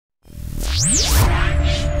The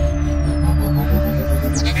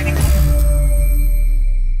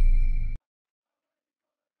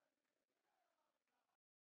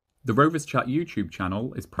Rovers Chat YouTube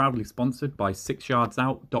channel is proudly sponsored by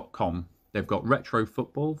 6yardsout.com. They've got retro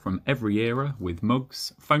football from every era with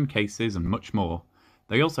mugs, phone cases and much more.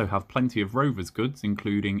 They also have plenty of Rovers goods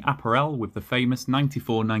including apparel with the famous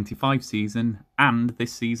 94-95 season and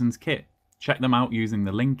this season's kit. Check them out using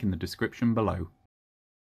the link in the description below.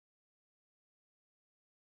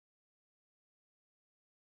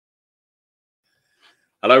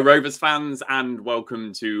 Hello Rovers fans and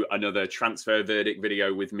welcome to another transfer verdict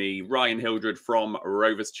video with me, Ryan Hildred from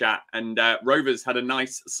Rovers Chat. And Rovers had a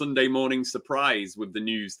nice Sunday morning surprise with the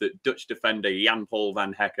news that Dutch defender Jan-Paul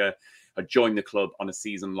van HECKE had joined the club on a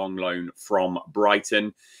season-long loan from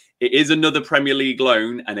Brighton. It is another Premier League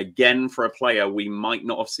loan, and again for a player we might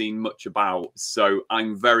not have seen much about. So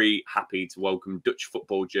I'm very happy to welcome Dutch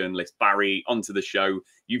football journalist Barry onto the show.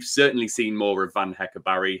 You've certainly seen more of Van HECKE,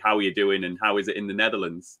 Barry. How are you doing, and how is it in the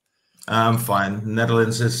Netherlands? I'm fine.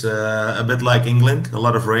 Netherlands is a bit like England, a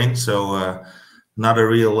lot of rain, so not a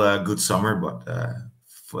real good summer, but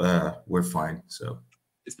we're fine. So.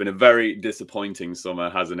 It's been a very disappointing summer,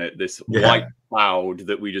 hasn't it? This white cloud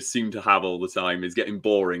that we just seem to have all the time is getting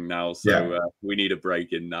boring now. So we need a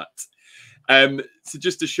break in that. So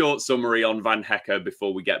just a short summary on Van HECKE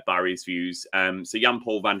before we get Barry's views. So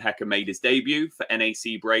Jan-Paul van HECKE made his debut for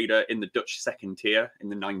NAC Breda in the Dutch second tier in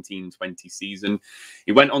the 1920 season.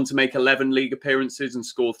 He went on to make 11 league appearances and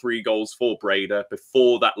score 3 goals for Breda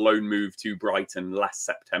before that loan move to Brighton last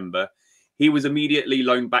September. He was immediately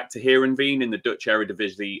loaned back to Heerenveen in the Dutch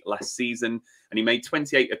Eredivisie last season, and he made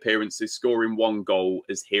 28 appearances, scoring 1 goal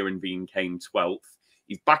as Heerenveen came 12th.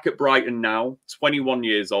 He's back at Brighton now, 21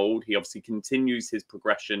 years old. He obviously continues his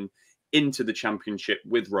progression into the Championship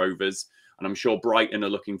with Rovers, and I'm sure Brighton are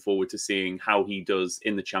looking forward to seeing how he does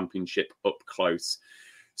in the Championship up close.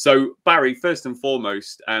 So, Barry, first and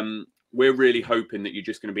foremost, we're really hoping that you're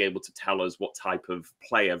just going to be able to tell us what type of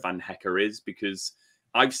player Van HECKE is, because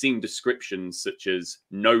I've seen descriptions such as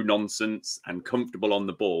no nonsense and comfortable on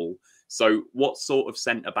the ball. So what sort of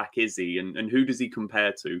centre-back is he, and who does he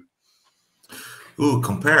compare to? Ooh,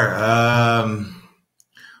 compare. I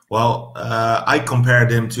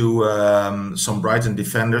compared him to some Brighton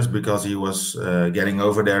defenders because he was getting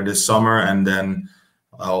over there this summer. And then,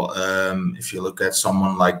 if you look at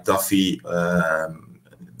someone like Duffy,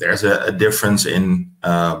 there's a difference in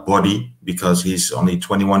body because he's only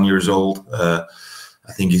 21 years old.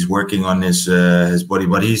 I think he's working on his body,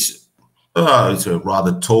 but he's a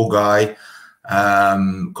rather tall guy,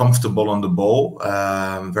 comfortable on the ball,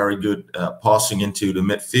 very good passing into the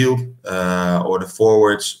midfield or the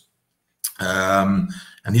forwards, and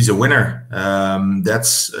he's a winner.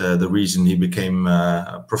 That's the reason he became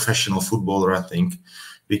a professional footballer, I think,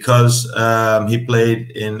 because he played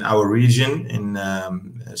in our region in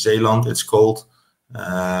Zeeland, it's called,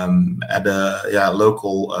 at a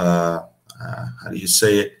local. How do you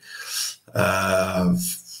say it?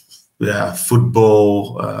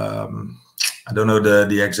 Football. I don't know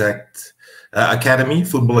the exact academy,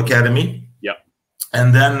 football academy. Yeah.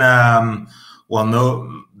 And then,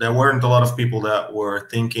 no, there weren't a lot of people that were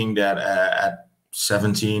thinking that at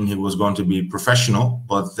 17 he was going to be professional.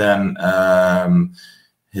 But then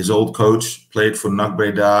his old coach played for NAC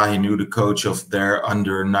Breda. He knew the coach of their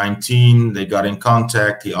under 19. They got in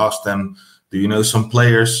contact. He asked them, do you know some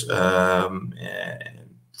players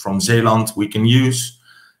from Zeeland we can use?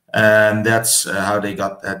 And that's how they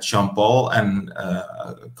got that Jan-Paul and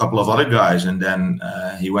a couple of other guys. And then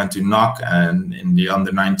he went to NAC, and in the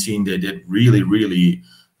under 19 they did really, really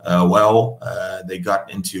well. They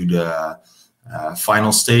got into the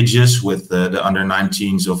final stages with the under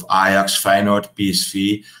 19s of Ajax, Feyenoord,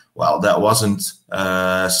 PSV. Well, that wasn't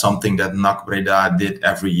something that NAC Breda did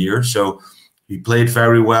every year. So he played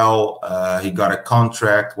very well. He got a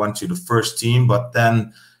contract, went to the first team, but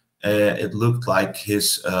then it looked like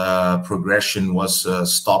his progression was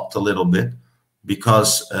stopped a little bit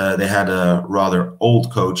because they had a rather old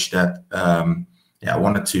coach that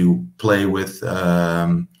wanted to play with, how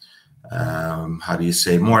do you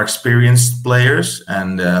say, more experienced players.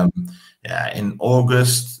 And in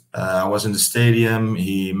August, I was in the stadium.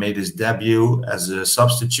 He made his debut as a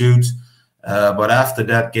substitute. But after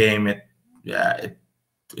that game, it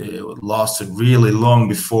lasted really long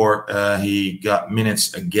before he got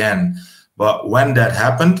minutes again. But when that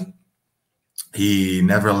happened, he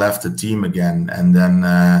never left the team again. And then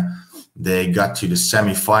they got to the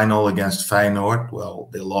semi-final against Feyenoord. Well,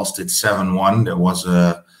 they lost it 7-1. There was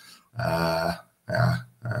a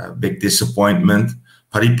big disappointment.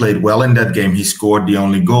 But he played well in that game. He scored the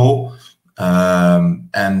only goal.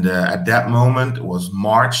 And at that moment, it was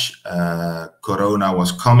March. Corona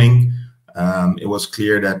was coming. It was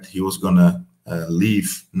clear that he was gonna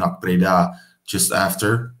leave NAC Breda just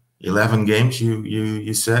after 11 games.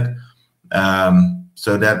 You said.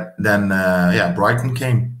 So that then Brighton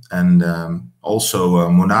came, and also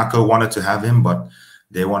Monaco wanted to have him, but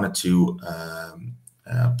they wanted to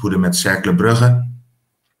put him at Cercle Brugge,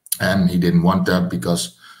 and he didn't want that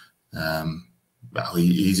because well,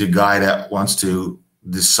 he's a guy that wants to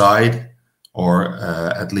decide, or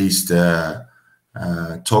at least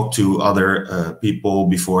talk to other people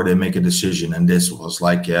before they make a decision. And this was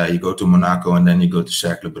like, yeah, you go to Monaco and then you go to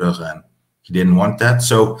Cercle Brugge, and he didn't want that.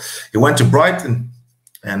 So he went to Brighton,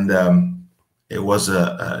 and it was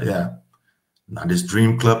not his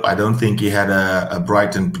dream club. I don't think he had a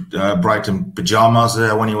Brighton pajamas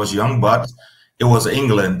when he was young, but it was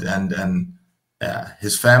England, and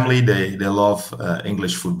his family, they love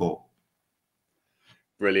English football.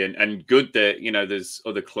 Brilliant, and good that, you know, there's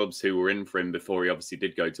other clubs who were in for him before he obviously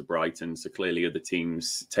did go to Brighton. So clearly other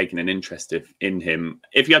teams taking an interest in him.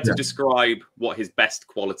 If you had to describe what his best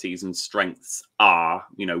qualities and strengths are,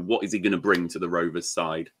 you know, what is he going to bring to the Rovers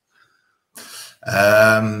side?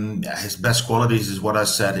 His best qualities is what I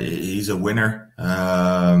said. He's a winner.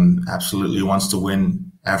 Absolutely wants to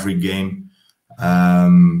win every game.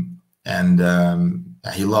 And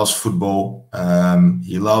he loves football.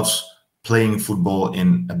 He loves playing football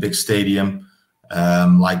in a big stadium,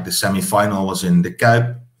 like the semi-final was in the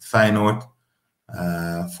Kuip, Feyenoord,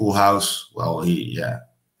 full house. Well, he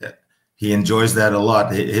enjoys that a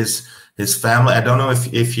lot. His family. I don't know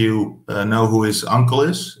if you know who his uncle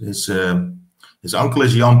is. His uncle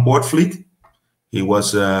is Jan Poortvliet. He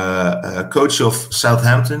was a coach of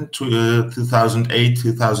Southampton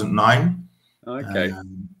 2008-2009. Okay.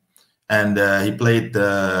 And he played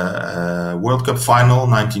the World Cup final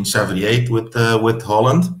 1978 with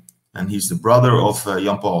Holland, and he's the brother of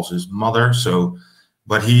Jan Paul's his mother. So,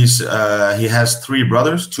 but he has 3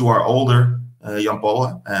 brothers. 2 are older, Jan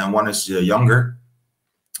Paul, and 1 is younger,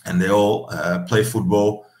 and they all play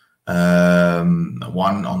football. 1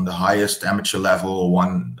 on the highest amateur level.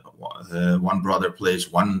 One brother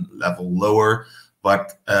plays 1 level lower,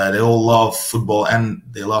 but they all love football, and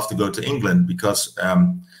they love to go to England because.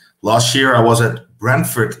 Last year, I was at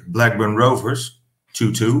Brentford Blackburn Rovers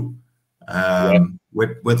 2-2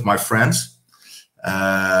 with my friends. 2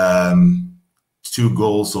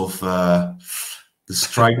 goals of the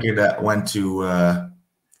striker that went to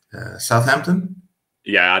Southampton.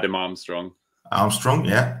 Yeah, Adam Armstrong.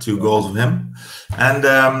 Yeah, 2 goals of him. And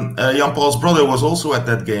Jan Paul's brother was also at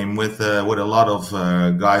that game with a lot of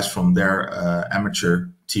guys from their amateur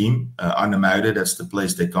team, Arnhem-Muiden. That's the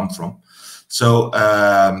place they come from. So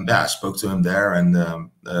I spoke to him there, and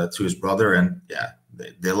to his brother, and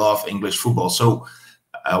they love English football. So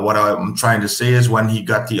what I'm trying to say is, when he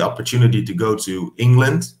got the opportunity to go to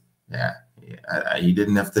England, he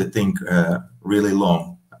didn't have to think really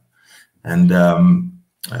long. And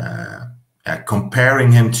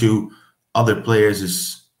comparing him to other players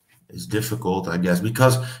is difficult, I guess,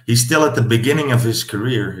 because he's still at the beginning of his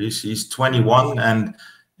career. He's 21, and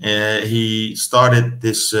he started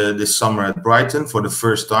this summer at Brighton for the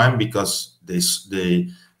first time because they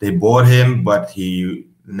bought him, but he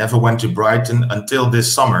never went to Brighton until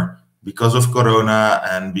this summer because of Corona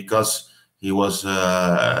and because he was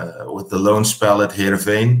with the loan spell at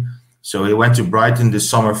Heerenveen. So he went to Brighton this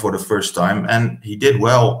summer for the first time, and he did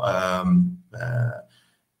well.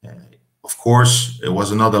 Of course, it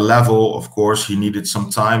was another level. Of course, he needed some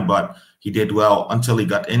time, but he did well until he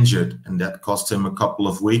got injured, and that cost him a couple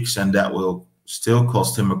of weeks, and that will still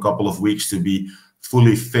cost him a couple of weeks to be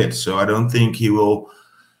fully fit. So I don't think he will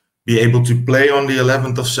be able to play on the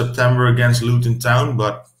 11th of September against Luton Town,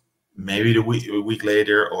 but maybe a week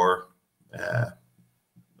later or at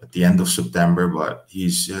the end of September. But he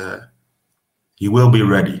will be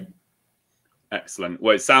ready. Excellent.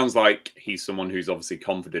 Well, it sounds like he's someone who's obviously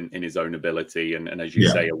confident in his own ability and as you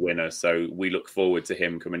say, a winner. So we look forward to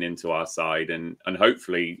him coming into our side and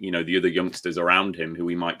hopefully, you know, the other youngsters around him who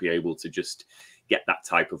we might be able to just get that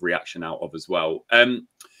type of reaction out of as well.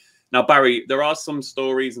 Now, Barry, there are some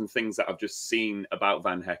stories and things that I've just seen about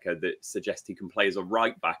Van HECKE that suggest he can play as a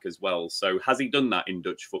right back as well. So has he done that in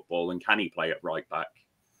Dutch football, and can he play at right back?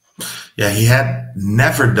 Yeah, he had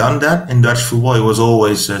never done that in Dutch football. He was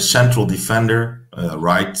always a central defender,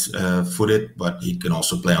 right-footed, but he can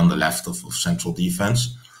also play on the left of central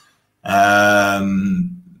defense.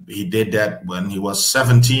 He did that when he was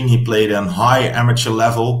 17. He played on high amateur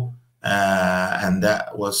level, and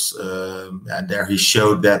that was there he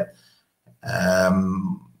showed that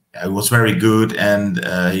he was very good, and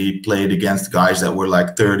he played against guys that were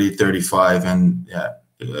like 30, 35, and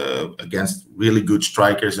against really good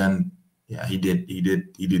strikers, and yeah, he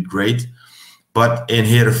did great. But in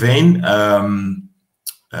Heerenveen,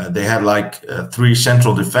 they had like 3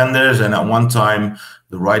 central defenders, and at one time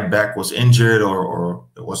the right back was injured or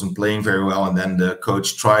wasn't playing very well, and then the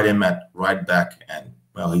coach tried him at right back, and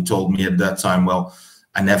well, he told me at that time, well,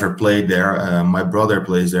 I never played there. My brother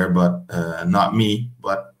plays there, but not me.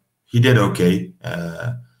 But he did okay.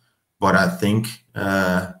 But I think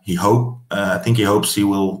he hopes he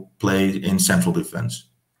will play in central defense.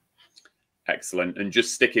 Excellent. And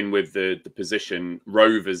just sticking with the position,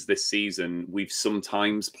 Rovers this season, we've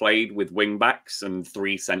sometimes played with wing backs and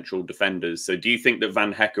 3 central defenders. So do you think that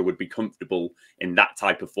Van Hecke would be comfortable in that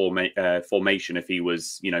type of formation if he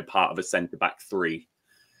was, you know, part of a centre back 3?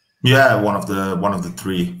 Yeah, one of the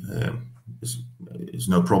 3 is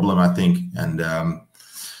no problem, I think. And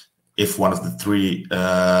if one of the 3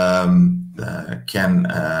 can,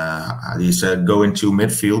 how do you say, go into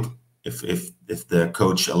midfield, if the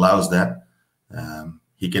coach allows that.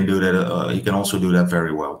 He can do that. He can also do that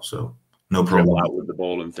very well. So no problem. Out with the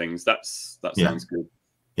ball and things. That sounds good.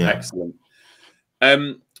 Yeah. Excellent.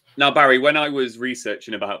 Now, Barry, when I was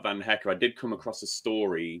researching about Van Hecke, I did come across a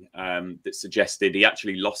story that suggested he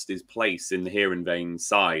actually lost his place in the Heerenveen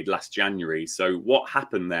side last January. So what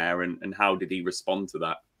happened there, and how did he respond to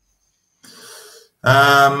that?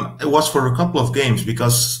 It was for a couple of games,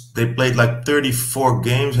 because they played like 34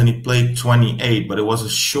 games and he played 28, but it was a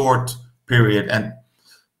short period. And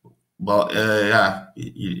well, yeah,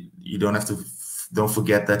 you don't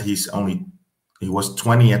forget that he was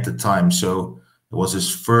 20 at the time, so it was his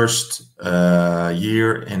first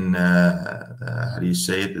year in how do you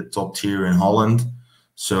say it, the top tier in Holland.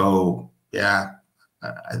 So yeah,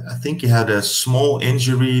 I think he had a small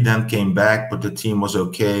injury, then came back, but the team was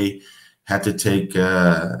okay. Had to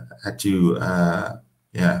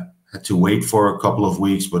wait for a couple of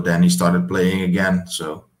weeks, but then he started playing again.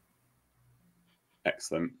 So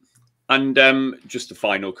excellent. And just a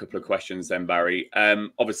final couple of questions then, Barry.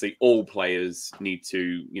 Obviously, all players need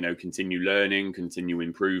to, you know, continue learning, continue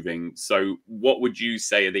improving. So what would you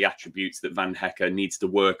say are the attributes that Van Hecke needs to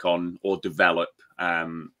work on or develop,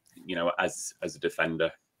 you know, as a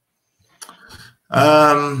defender?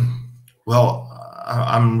 Well,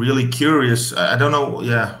 I'm really curious. I don't know.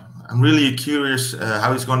 Yeah, I'm really curious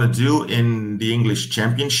how he's going to do in the English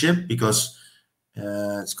Championship, because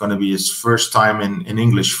it's going to be his first time in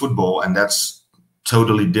English football, and that's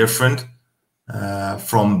totally different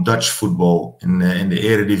from Dutch football. In the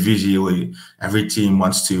Eredivisie, every team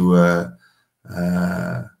wants to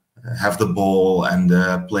have the ball and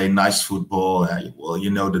play nice football. Well,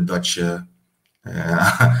 you know the Dutch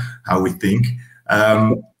how we think.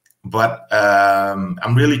 But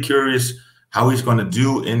I'm really curious how he's going to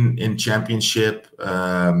do in Championship.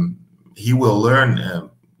 He will learn.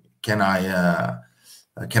 Can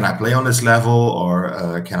I play on this level,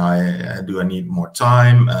 or do I need more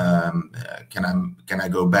time? Can I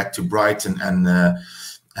go back to Brighton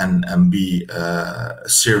and be a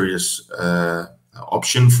serious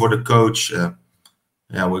option for the coach?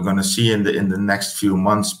 Yeah, we're going to see in the next few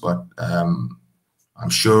months. But I'm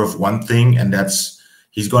sure of one thing, and that's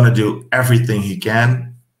he's going to do everything he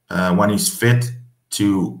can when he's fit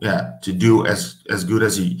to do as good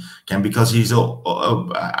as he can, because he's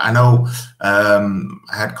I know I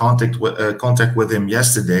had contact with him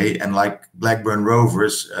yesterday, and like Blackburn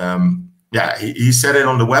Rovers, yeah, he said it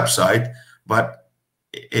on the website, but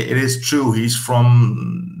it is true. He's from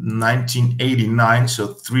 1989, so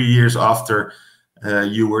 3 years after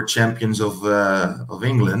you were champions of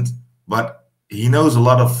England, but he knows a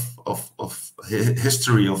lot of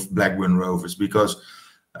history of Blackburn Rovers, because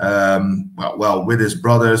well, with his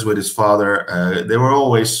brothers, with his father, they were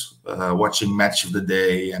always watching Match of the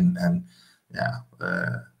Day, and yeah,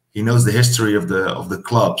 he knows the history of the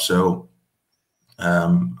club. So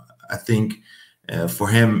I think for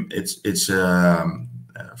him it's a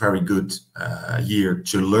very good year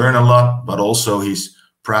to learn a lot, but also he's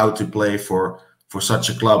proud to play for such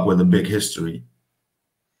a club with a big history.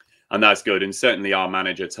 And that's good. And certainly our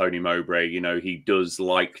manager, Tony Mowbray, you know, he does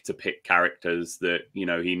like to pick characters that, you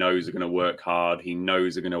know, he knows are going to work hard. He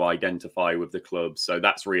knows are going to identify with the club. So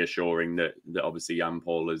that's reassuring that obviously Jan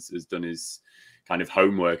Paul has done his kind of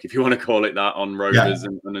homework, if you want to call it that, on Rovers,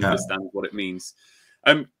 and understands what it means.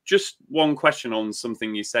 Just one question on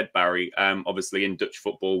something you said, Barry. Obviously in Dutch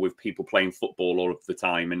football, with people playing football all of the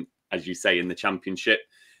time, and as you say, in the Championship,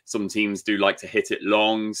 some teams do like to hit it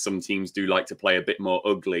long. Some teams do like to play a bit more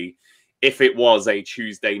ugly. if it was a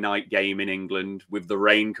Tuesday night game in England with the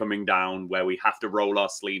rain coming down where we have to roll our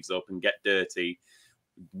sleeves up and get dirty,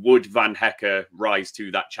 would Van Hecke rise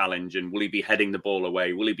to that challenge? And will he be heading the ball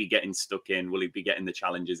away? Will he be getting stuck in? Will he be getting the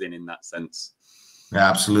challenges in that sense? Yeah,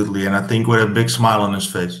 absolutely. And I think with a big smile on his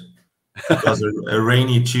face. Because a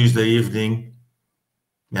rainy Tuesday evening,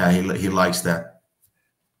 yeah, he likes that.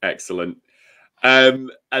 Excellent.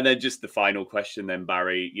 And then just the final question then,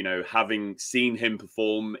 Barry, you know, having seen him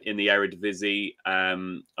perform in the Eredivisie,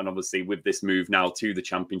 and obviously with this move now to the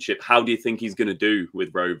Championship, how do you think he's going to do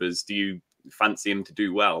with Rovers? Do you fancy him to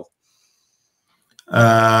do well?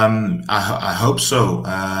 I hope so.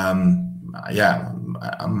 Yeah,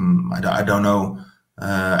 I don't know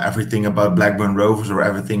everything about Blackburn Rovers or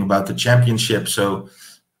everything about the Championship, so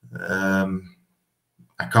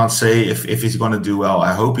I can't say if he's going to do well.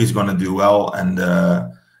 I hope he's going to do well, and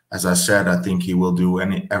as I said, I think he will do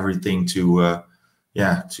everything to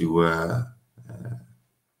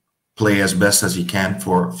play as best as he can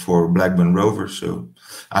for Blackburn Rovers. So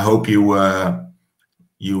I hope you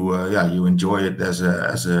enjoy it as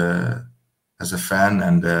a fan.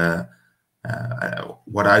 And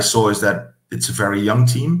what I saw is that it's a very young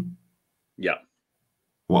team. Yeah.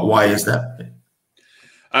 Why is that?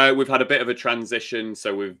 We've had a bit of a transition.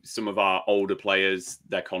 So with some of our older players,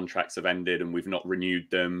 their contracts have ended and we've not renewed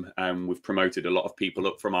them. We've promoted a lot of people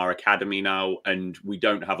up from our academy now, and we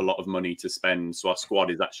don't have a lot of money to spend. So our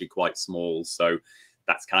squad is actually quite small. So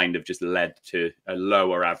that's kind of just led to a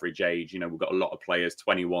lower average age. You know, we've got a lot of players,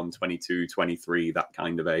 21, 22, 23, that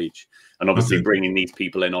kind of age. And obviously bringing these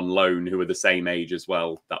people in on loan who are the same age as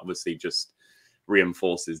well, that obviously just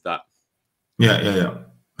reinforces that. Yeah.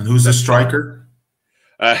 And who's the striker?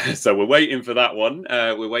 So we're waiting for that one.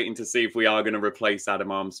 We're waiting to see if we are going to replace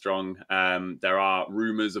Adam Armstrong. There are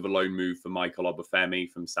rumours of a loan move for Michael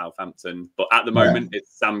Obafemi from Southampton. But at the moment,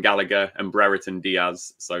 it's Sam Gallagher and Brereton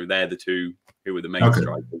Diaz. So they're the two who are the main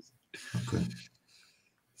strikers. Okay.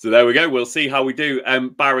 So there we go. We'll see how we do.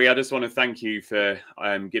 Barry, I just want to thank you for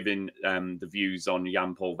giving the views on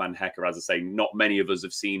Jan-Paul Van Hecke. As I say, not many of us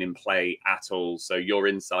have seen him play at all. So your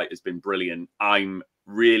insight has been brilliant. I'm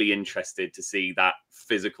really interested to see that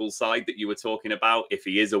physical side that you were talking about. If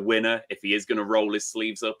he is a winner, if he is going to roll his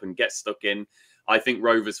sleeves up and get stuck in, I think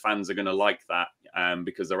Rovers fans are going to like that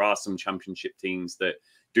because there are some Championship teams that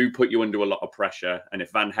do put you under a lot of pressure. And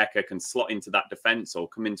if Van Hecke can slot into that defence or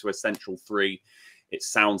come into a central three, it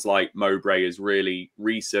sounds like Mowbray has really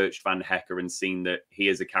researched Van Hecke and seen that he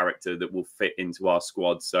is a character that will fit into our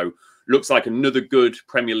squad. So looks like another good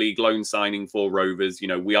Premier League loan signing for Rovers. You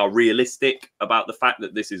know, we are realistic about the fact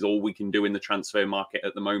that this is all we can do in the transfer market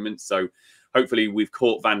at the moment. So hopefully we've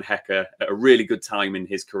caught Van Hecke at a really good time in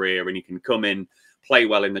his career and he can come in, play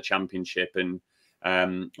well in the Championship and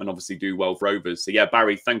obviously do well for Rovers. So yeah,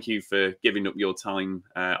 Barry, thank you for giving up your time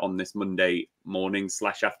on this Monday morning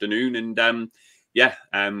 / afternoon.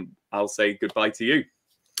 And I'll say goodbye to you.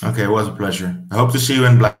 Okay, it was a pleasure. I hope to see you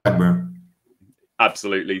in Blackburn.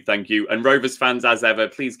 Absolutely. Thank you. And Rovers fans, as ever,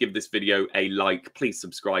 please give this video a like. Please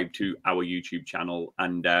subscribe to our YouTube channel.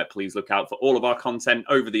 And please look out for all of our content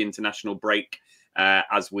over the international break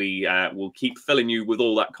as we will keep filling you with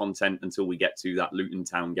all that content until we get to that Luton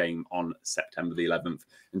Town game on September the 11th.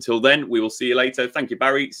 Until then, we will see you later. Thank you,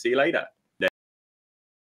 Barry. See you later.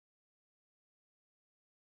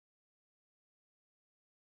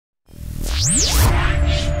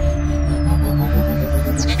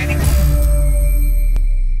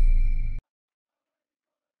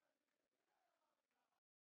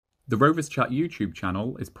 The Rovers Chat YouTube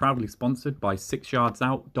channel is proudly sponsored by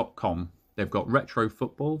 6yardsout.com. They've got retro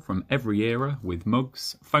football from every era with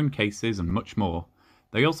mugs, phone cases and much more.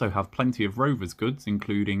 They also have plenty of Rovers goods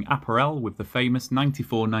including apparel with the famous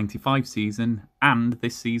 94-95 season and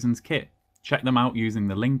this season's kit. Check them out using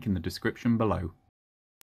the link in the description below.